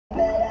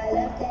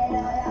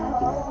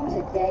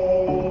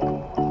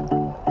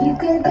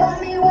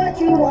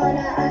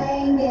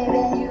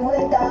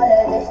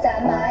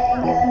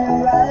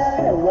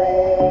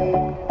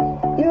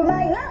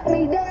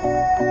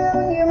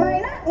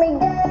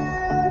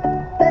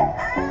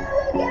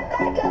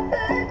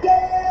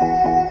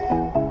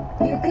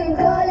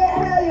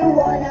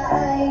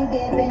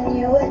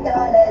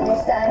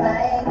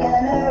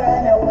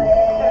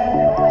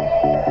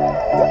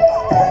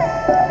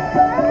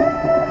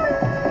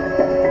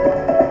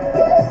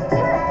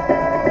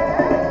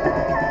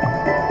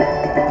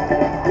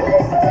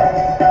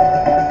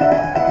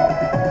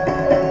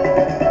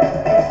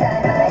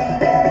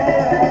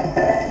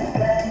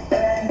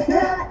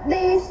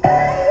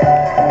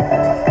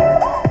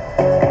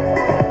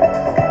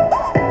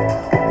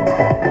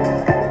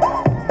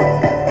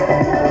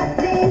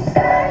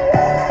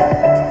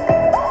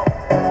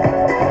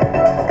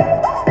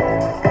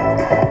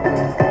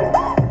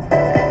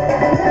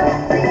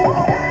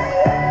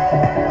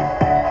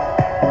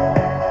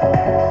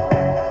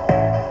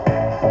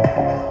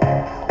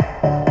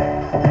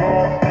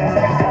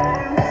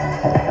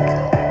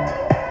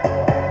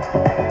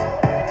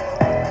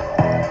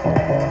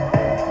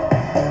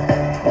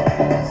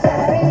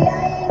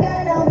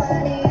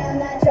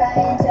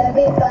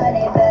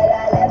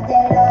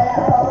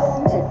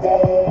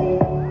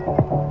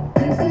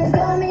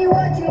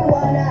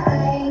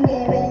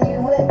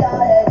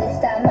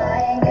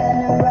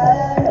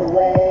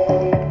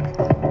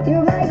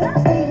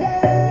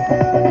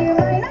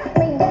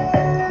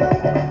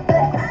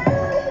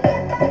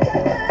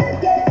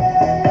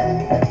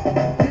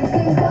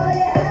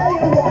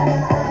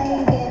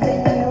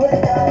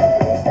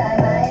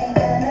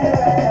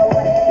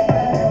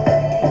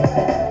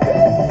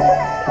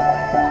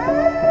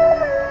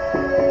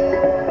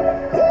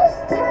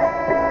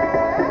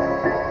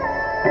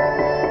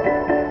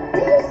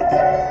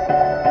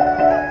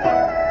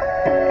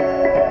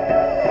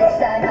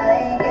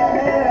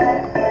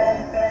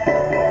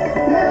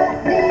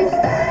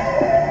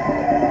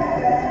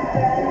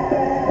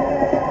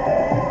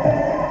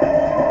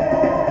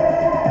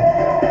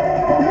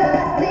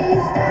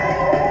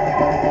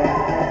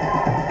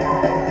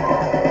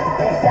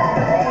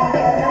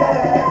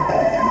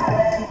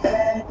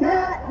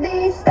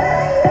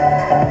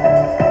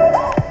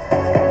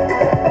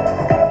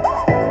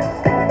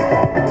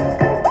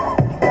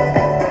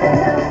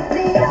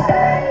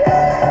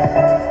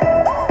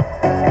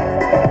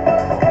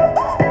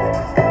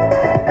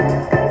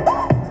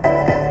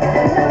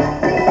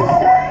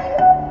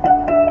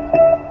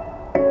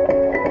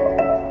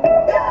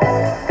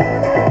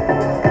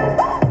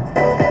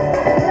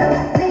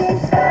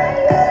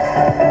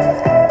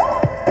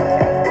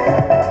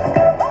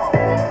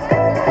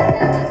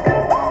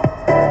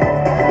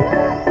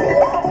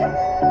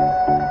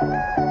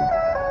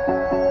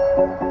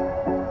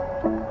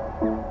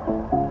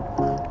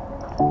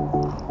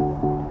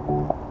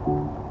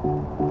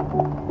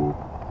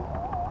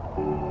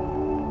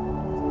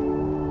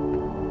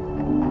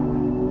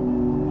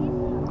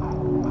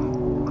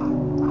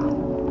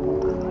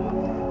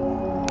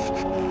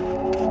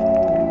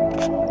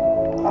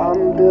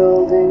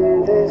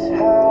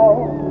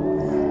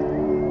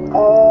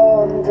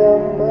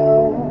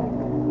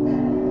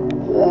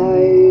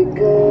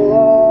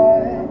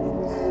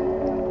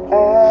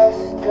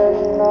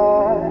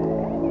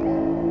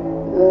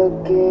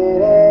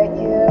looking at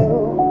you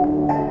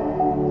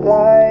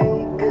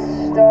like a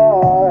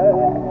star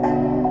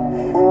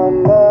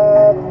from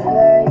a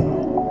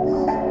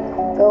place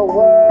the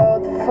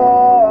world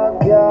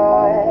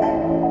forgot.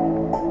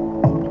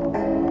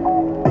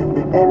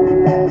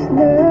 And there's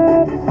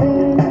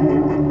nothing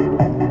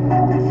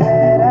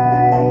that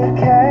I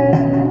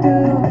can do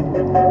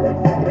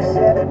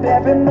except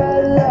bury my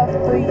love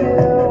for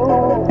you.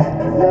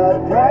 The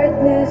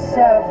brightness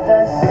of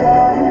the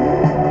sun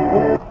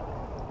will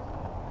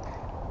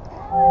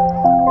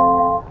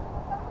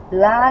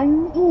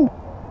line in,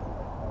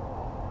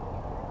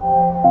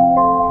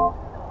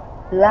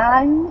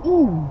 line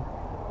in.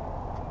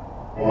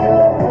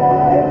 your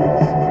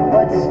voice,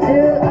 but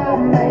still I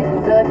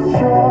make the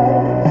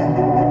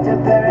choice to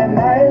bury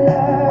my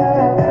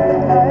love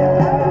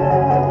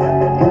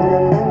in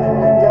the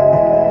moon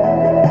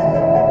dust.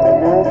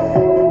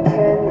 Nothing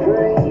can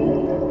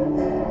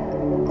breathe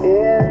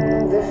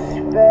in the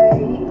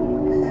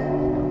space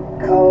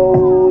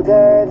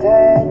colder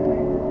than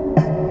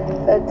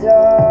the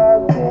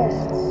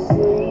darkest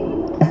sea.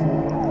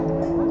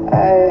 I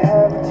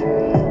have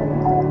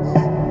dreams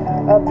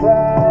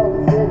about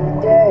the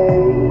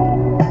days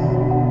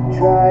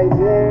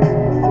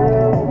driving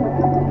through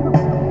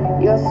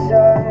your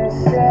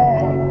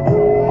sunset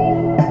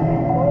breeze,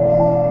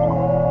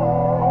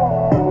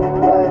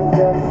 but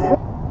the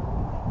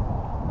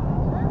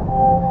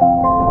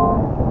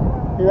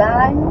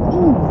Line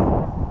in,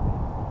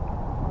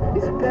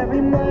 is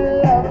bury my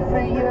love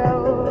for you.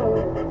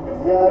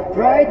 The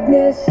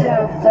brightness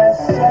of the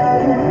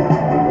sun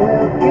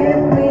will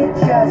give me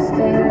just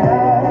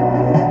enough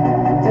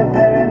to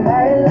bury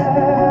my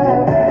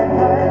love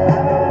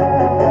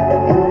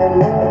in the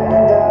moon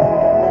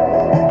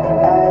dust.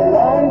 I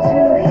long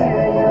to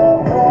hear your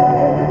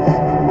voice,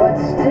 but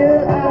still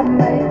I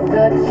make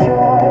the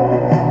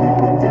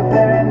choice to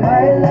bury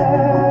my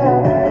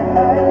love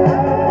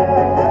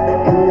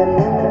in the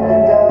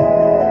moon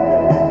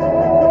dust.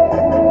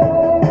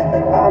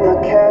 I'm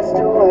a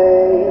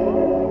castaway,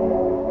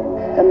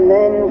 and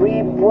men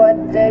reap what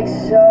they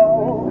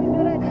sow,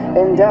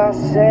 and I'll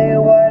say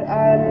what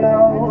I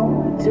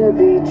know to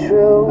be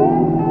true.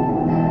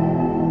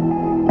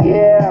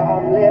 Yeah,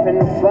 I'm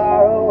living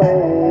far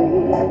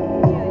away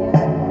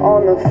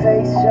on the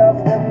face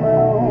of the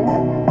moon.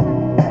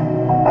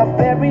 I've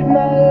buried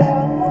my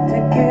love to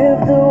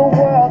give the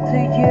world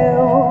to you.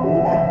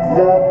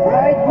 The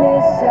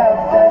brightness of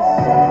the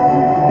sun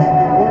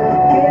will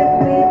give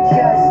me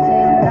just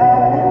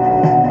enough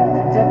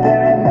to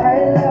bury my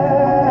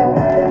love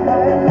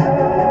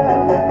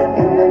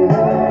in the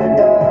moon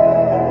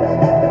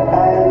dust.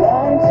 I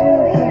long to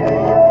hear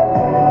your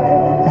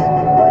voice,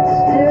 but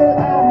still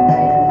I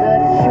make the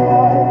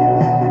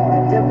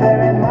choice to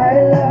bury my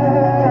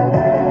love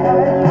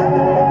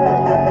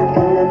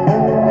in the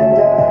moon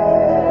dust.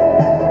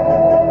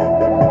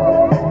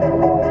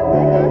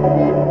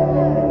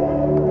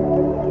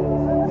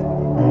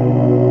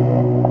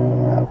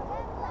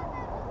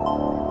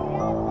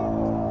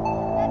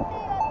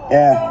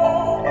 Yeah.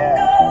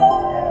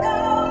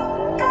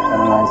 That's a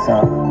nice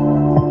song.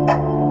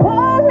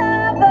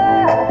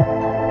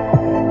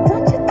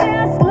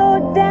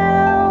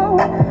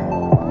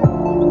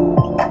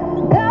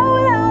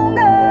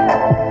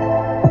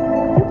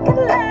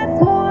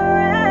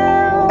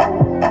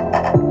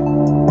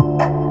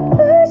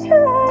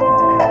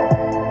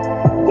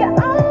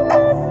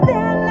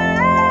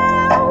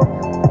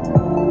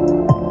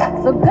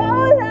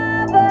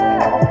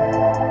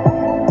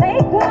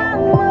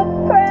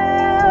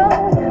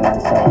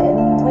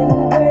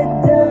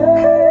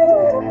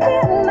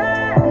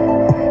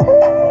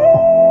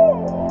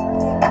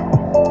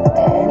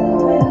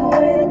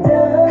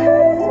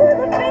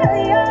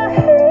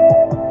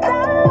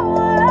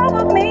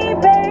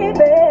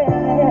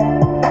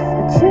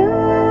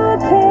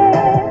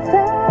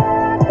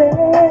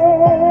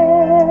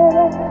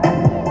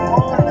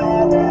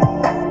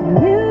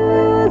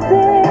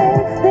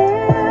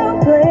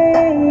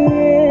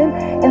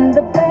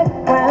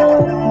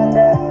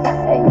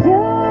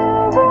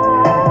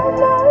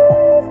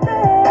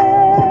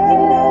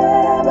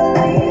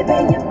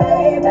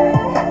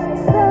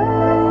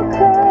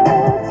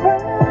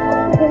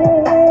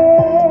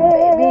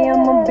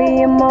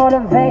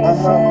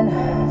 Motivation.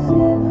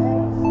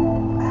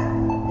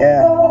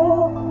 Yeah.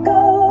 Go, go,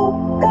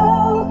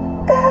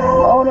 go, go.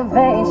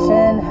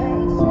 Motivation.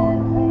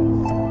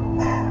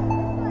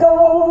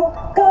 Go,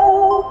 go,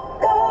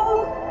 go,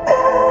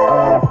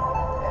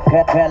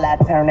 go. Girl, I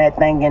turn that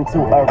thing into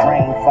a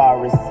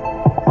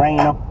rainforest. Rain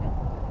on.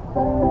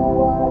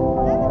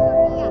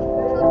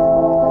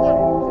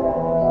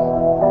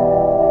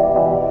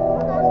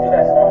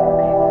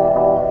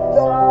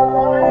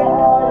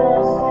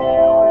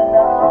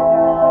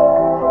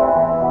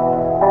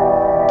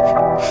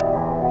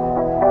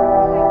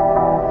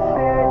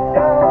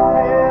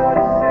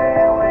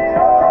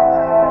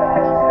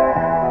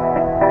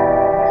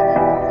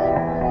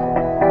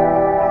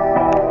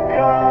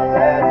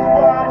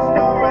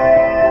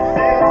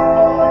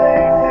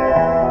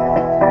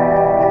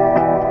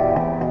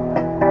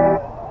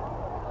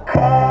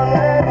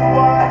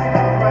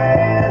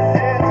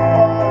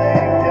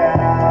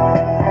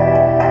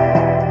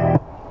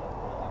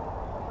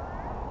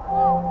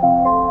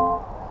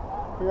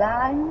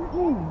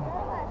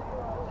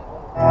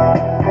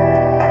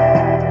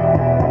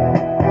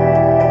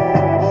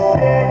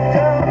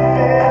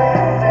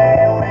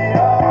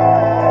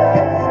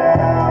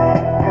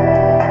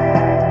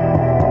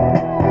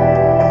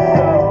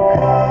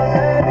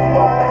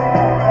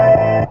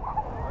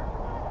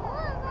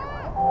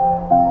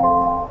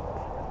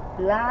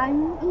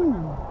 Line in.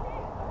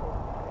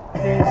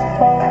 It's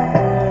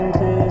falling,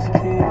 just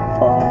keep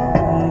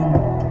falling.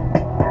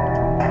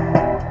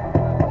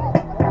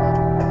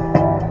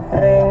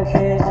 And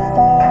keep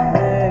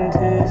falling,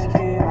 just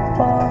keep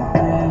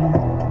falling.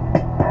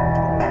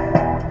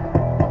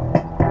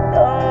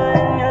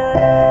 On your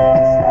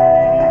left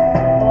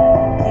side,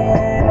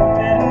 walking a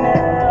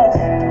business.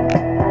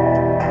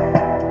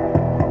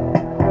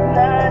 And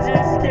I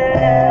just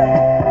can't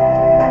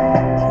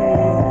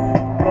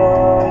keep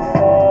on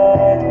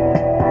falling.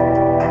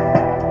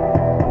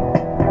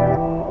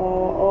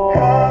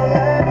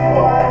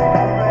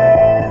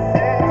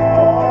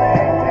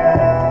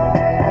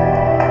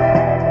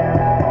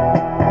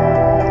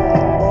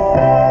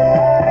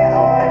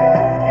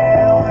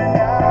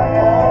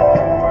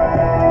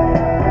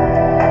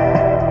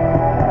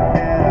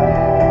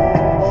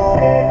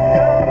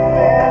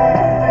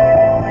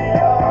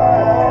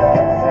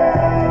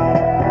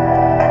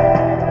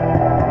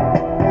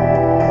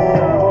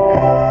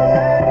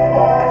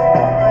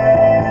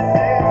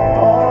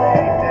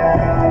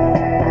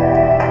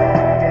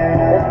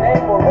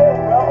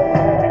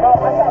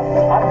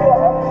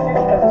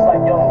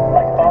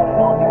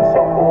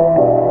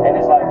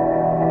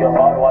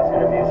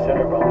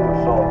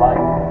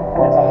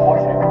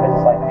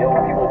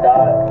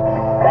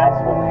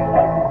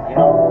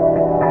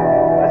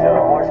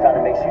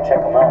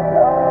 Check them out.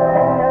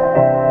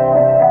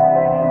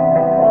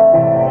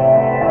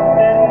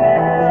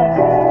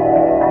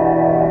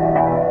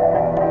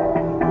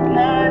 And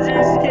I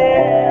just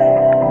can't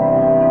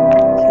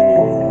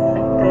keep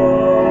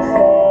on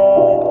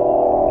falling.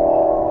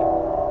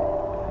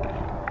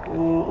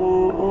 Ooh,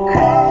 ooh, ooh.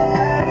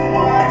 Let's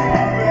watch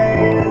the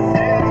rain, it's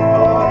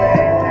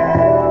falling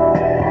down.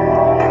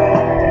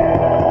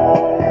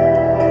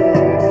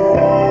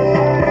 Sunlight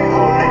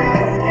on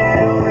your skin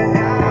when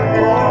I'm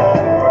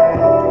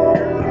around.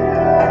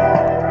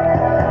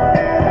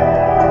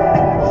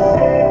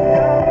 Shake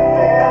up,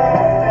 feel,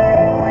 stay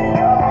when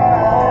you're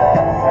out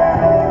of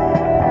town.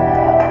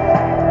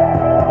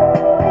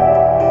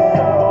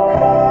 So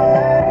come,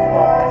 let's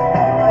watch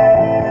the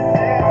rain as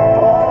it's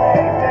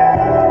falling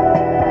down.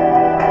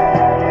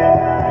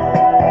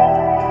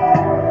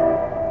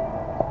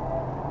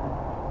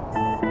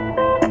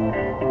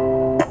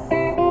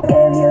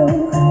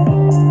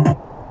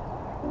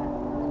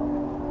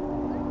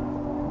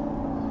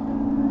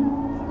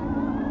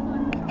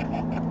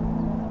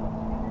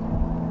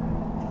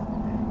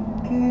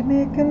 Keep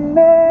me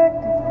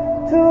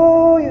connected to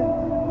you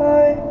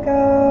like I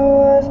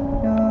was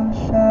your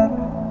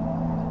shadow.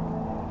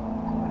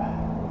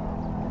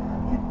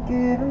 You're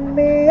giving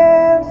me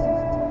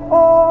answers to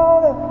all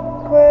of the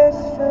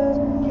questions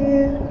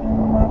here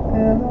on my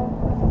pillow.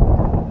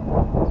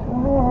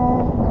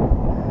 Oh,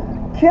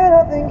 can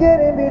nothing get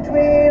in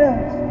between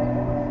us,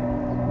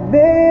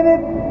 baby?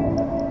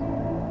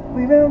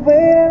 We've been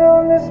waiting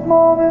on this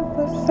moment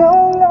for so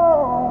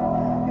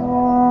long. You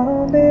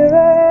wanna be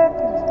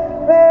reckless,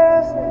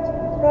 restless,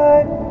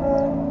 right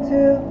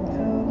until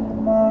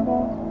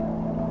tomorrow.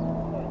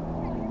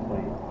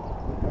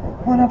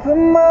 When I put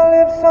my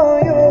lips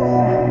on you,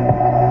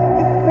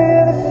 you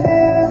feel the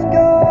shivers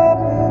go up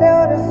and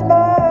down and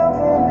smile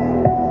for me,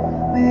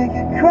 make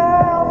you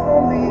cry for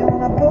me.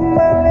 When I put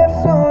my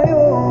lips on you,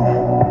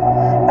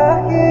 I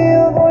hear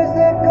your voice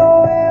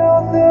echoing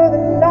all through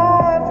the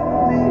night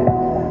for me,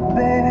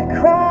 baby,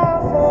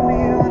 cry for me.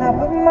 When I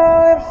put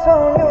my lips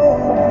on you,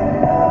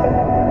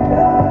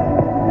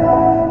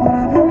 when I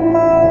put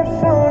my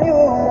lips on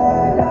you,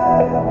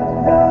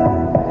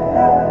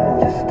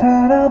 just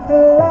turn out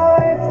the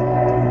lights,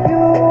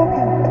 you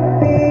can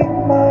be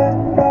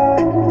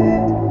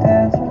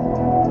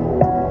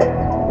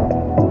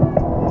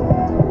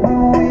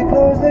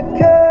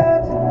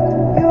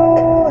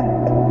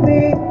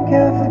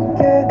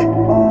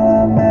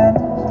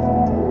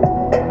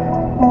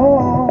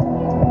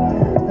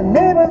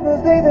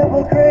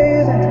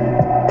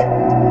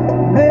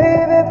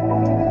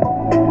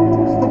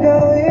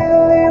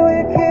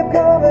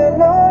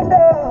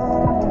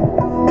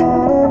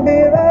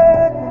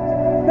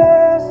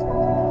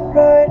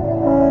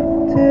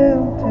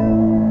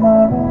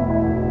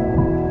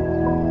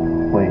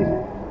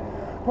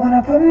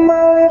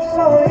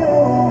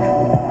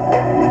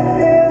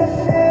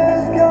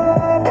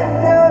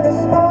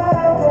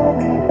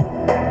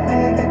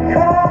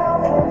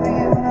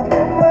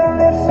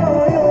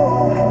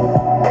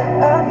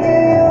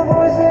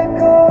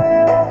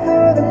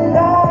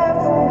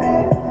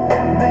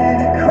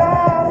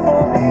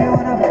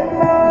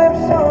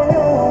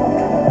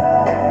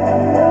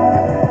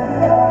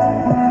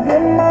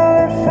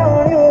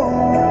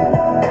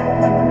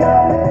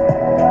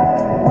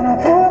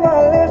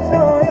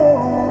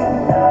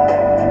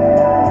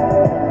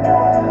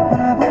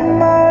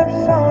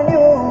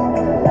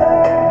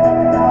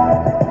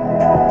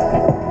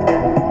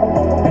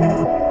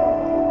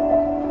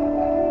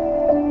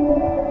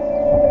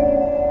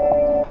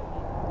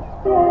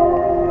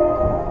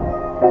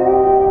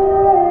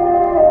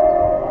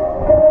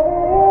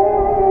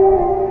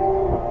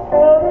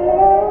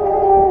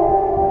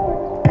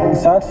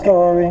sad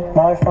story,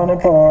 might find it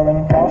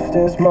boring. Lost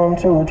his mum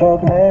to a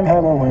drug named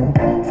heroin.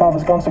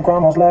 Father's gone so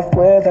grandma's left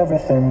with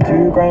everything.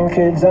 2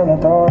 grandkids and a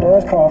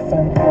daughter's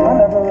coffin. I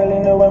never really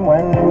knew him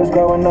when he was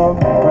growing up,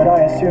 but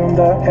I assumed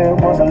that it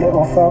was a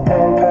little fuck.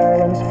 No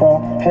parents for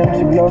him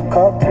to look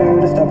up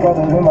to. Just a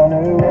brother whom I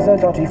knew was a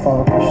dodgy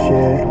fuck.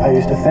 Shit, I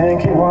used to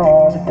think he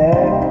was a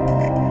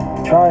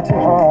dick. Tried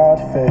too hard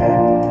to fit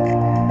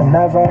and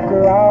never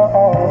grew out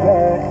of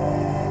it.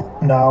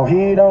 Now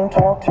he don't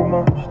talk too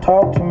much,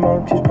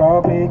 he's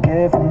probably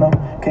giving up.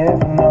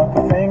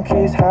 I think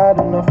he's had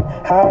enough,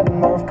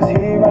 cause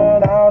he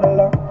ran out of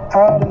luck.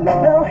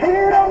 Now he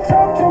don't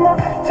talk too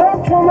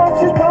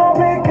much, he's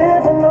probably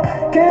giving up.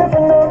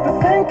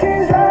 I think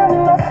he's had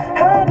enough,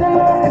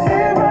 cause he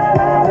ran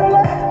out of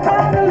luck.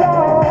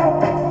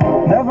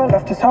 Never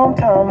left his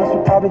hometown, that's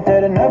what probably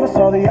did it. Never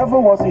saw the other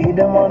world, so he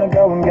didn't wanna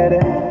go and get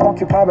it.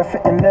 Occupied by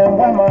fitting in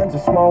where minds are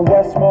small,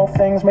 where small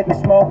things make the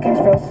small kings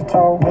feel so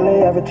tall. Will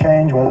he ever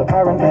change? Well,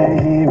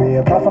 apparently he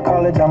reapplied for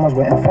college and was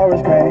waiting for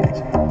his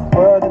grades.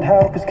 Word that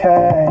help his case,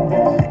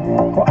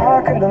 well,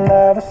 I could've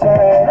never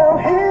said. Now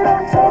he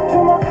don't talk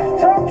too much,